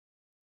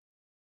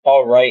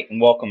Alright,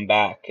 and welcome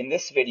back. In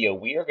this video,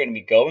 we are going to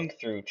be going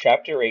through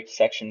Chapter 8,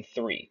 Section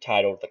 3,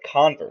 titled The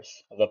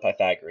Converse of the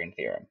Pythagorean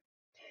Theorem.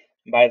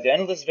 By the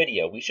end of this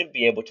video, we should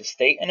be able to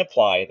state and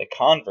apply the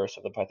converse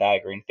of the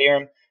Pythagorean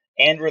Theorem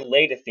and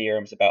related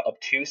theorems about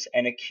obtuse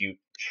and acute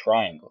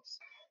triangles.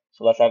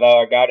 So let's have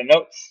our guided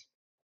notes.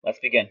 Let's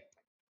begin.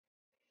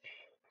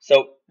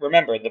 So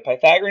remember, the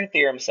Pythagorean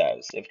Theorem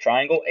says if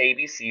triangle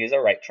ABC is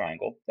a right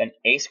triangle, then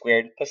a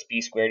squared plus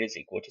b squared is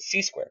equal to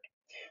c squared.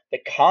 The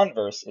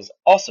converse is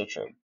also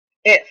true.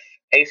 If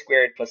a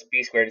squared plus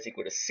b squared is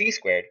equal to c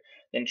squared,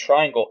 then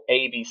triangle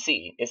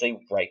ABC is a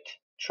right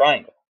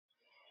triangle.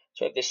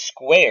 So if the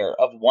square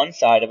of one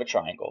side of a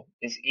triangle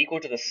is equal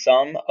to the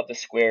sum of the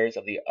squares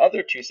of the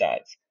other two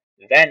sides,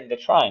 then the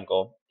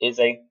triangle is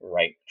a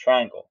right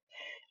triangle.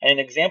 And in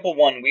example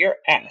 1, we are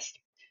asked,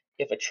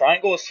 if a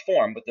triangle is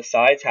formed with the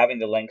sides having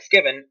the lengths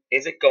given,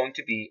 is it going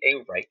to be a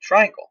right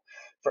triangle?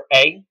 For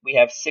A, we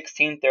have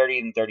 16, 30,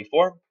 and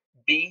 34.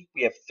 B,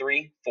 we have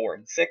 3, 4,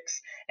 and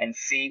 6. And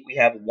C, we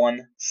have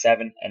 1,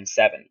 7, and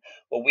 7.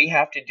 What we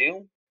have to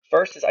do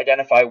first is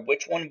identify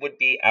which one would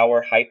be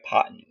our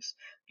hypotenuse.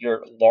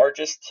 Your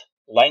largest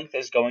length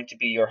is going to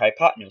be your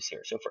hypotenuse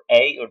here. So for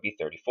A, it would be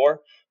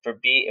 34. For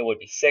B, it would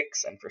be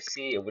 6. And for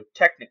C, it would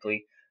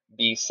technically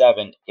be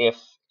 7 if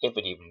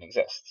it even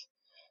exists.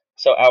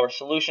 So our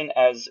solution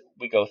as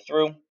we go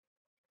through,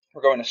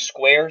 we're going to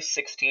square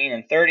 16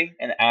 and 30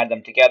 and add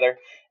them together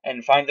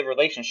and find the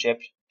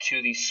relationship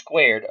to the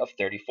squared of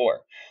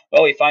 34.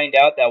 Well, we find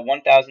out that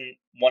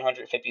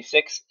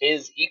 1156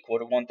 is equal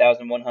to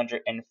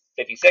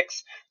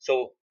 1156,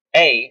 so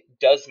A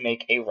does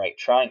make a right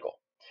triangle.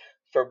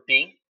 For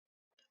B,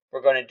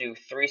 we're going to do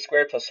 3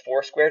 squared plus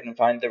 4 squared and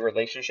find the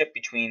relationship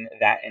between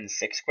that and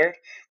 6 squared.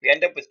 We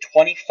end up with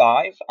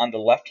 25 on the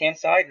left-hand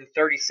side and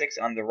 36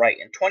 on the right.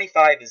 And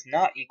 25 is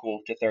not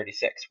equal to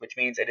 36, which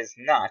means it is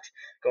not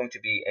going to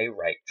be a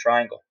right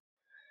triangle.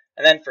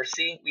 And then for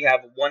C, we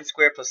have 1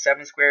 squared plus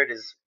 7 squared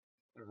is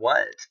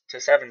what to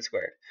 7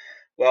 squared?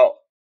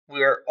 Well,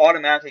 we're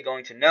automatically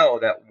going to know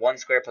that 1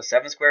 squared plus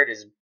 7 squared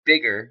is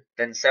bigger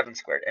than 7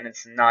 squared, and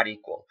it's not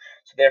equal.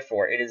 So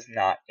therefore, it is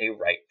not a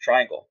right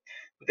triangle.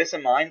 With this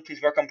in mind,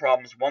 please work on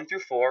problems 1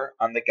 through 4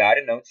 on the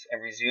guided notes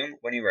and resume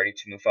when you're ready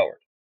to move forward.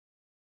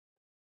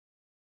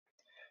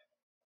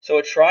 So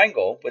a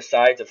triangle with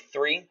sides of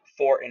 3,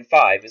 4, and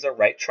 5 is a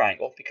right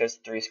triangle because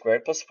 3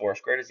 squared plus 4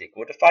 squared is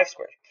equal to 5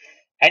 squared.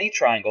 Any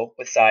triangle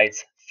with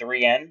sides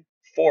 3n,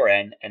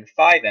 4n, and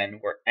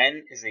 5n, where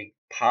n is a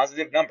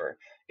positive number,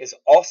 is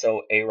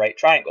also a right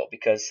triangle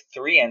because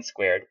 3n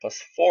squared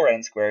plus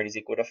 4n squared is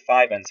equal to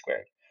 5n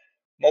squared.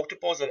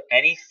 Multiples of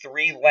any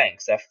three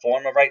lengths that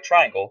form a right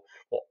triangle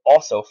will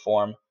also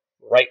form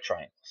right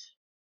triangles.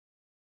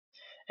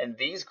 And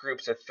these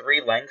groups of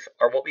three lengths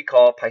are what we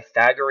call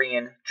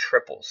Pythagorean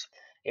triples.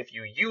 If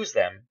you use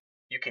them,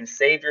 you can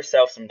save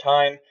yourself some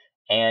time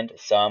and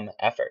some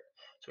effort.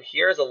 So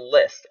here's a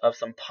list of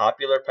some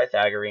popular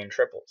Pythagorean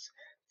triples.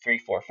 3,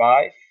 4,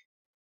 5,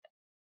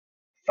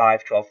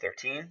 5, 12,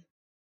 13,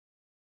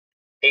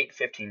 8,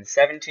 15,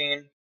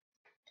 17,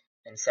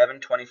 and 7,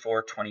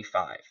 24,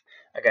 25.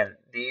 Again,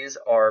 these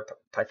are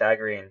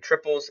Pythagorean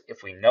triples.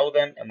 If we know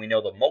them and we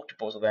know the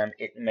multiples of them,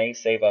 it may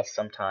save us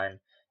some time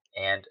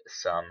and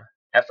some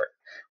effort.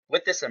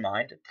 With this in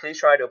mind, please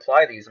try to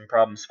apply these in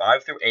problems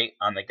 5 through 8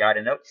 on the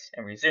guided notes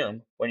and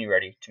resume when you're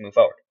ready to move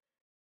forward.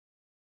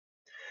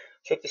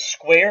 So if the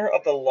square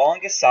of the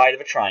longest side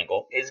of a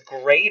triangle is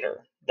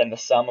greater than the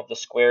sum of the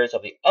squares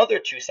of the other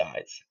two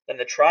sides, then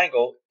the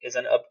triangle is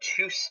an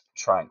obtuse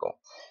triangle.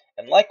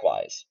 And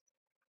likewise,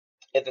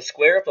 if the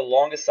square of the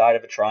longest side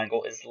of a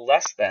triangle is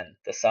less than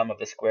the sum of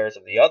the squares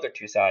of the other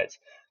two sides,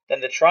 then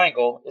the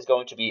triangle is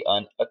going to be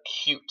an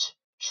acute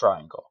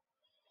triangle.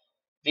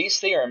 These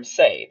theorems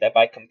say that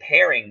by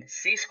comparing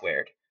c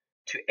squared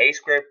to a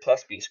squared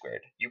plus b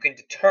squared, you can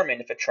determine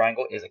if a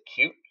triangle is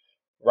acute,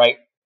 right,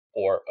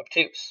 or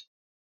obtuse.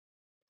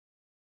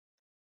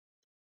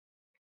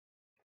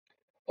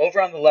 Over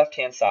on the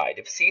left-hand side,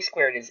 if c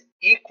squared is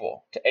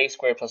equal to a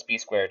squared plus b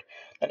squared,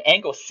 then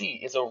angle C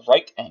is a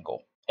right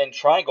angle, and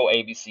triangle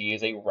ABC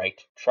is a right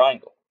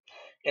triangle.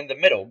 In the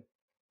middle,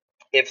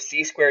 if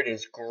c squared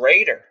is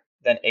greater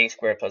than a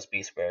squared plus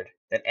b squared,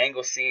 then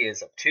angle C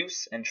is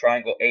obtuse, and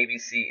triangle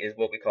ABC is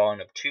what we call an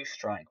obtuse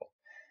triangle.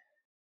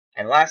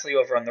 And lastly,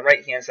 over on the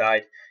right-hand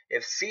side,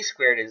 if c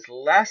squared is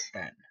less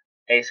than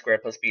a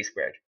squared plus b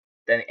squared,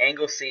 then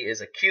angle C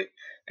is acute,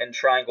 and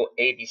triangle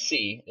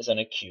ABC is an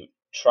acute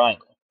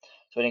triangle.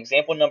 So in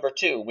example number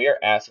 2, we are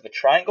asked if a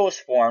triangle is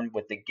formed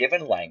with the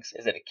given lengths,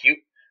 is it acute,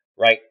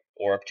 right,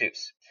 or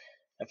obtuse?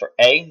 And for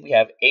A, we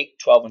have 8,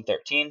 12, and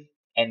 13,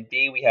 and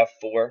B, we have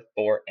 4,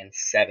 4, and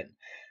 7.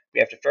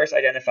 We have to first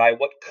identify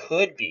what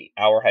could be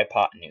our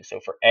hypotenuse. So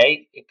for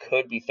A, it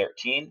could be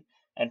 13,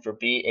 and for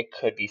B, it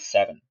could be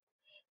 7.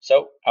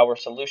 So our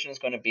solution is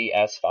going to be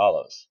as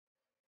follows.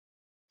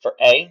 For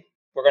A,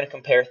 we're going to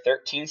compare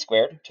 13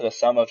 squared to the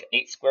sum of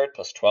 8 squared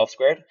plus 12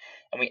 squared,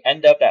 and we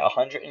end up that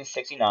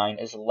 169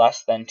 is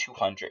less than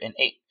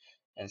 208.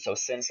 And so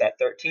since that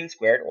 13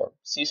 squared, or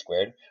c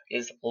squared,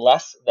 is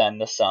less than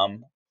the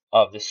sum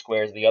of the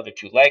squares of the other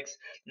two legs,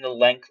 then the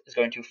length is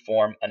going to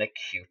form an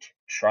acute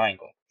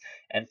triangle.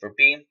 And for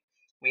b,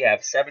 we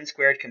have 7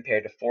 squared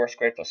compared to 4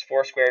 squared plus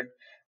 4 squared.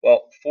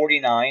 Well,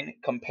 49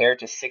 compared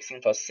to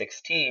 16 plus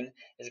 16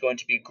 is going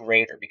to be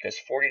greater because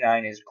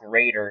 49 is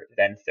greater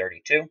than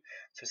 32.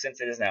 So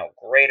since it is now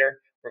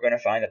greater, we're going to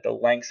find that the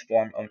lengths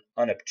form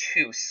an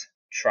obtuse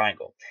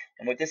triangle.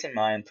 And with this in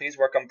mind, please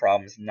work on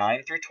problems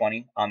 9 through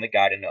 20 on the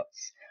guided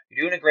notes.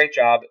 You're doing a great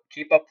job.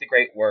 Keep up the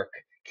great work.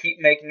 Keep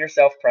making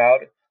yourself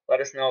proud.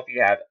 Let us know if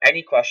you have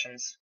any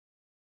questions,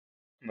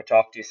 and we'll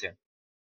talk to you soon.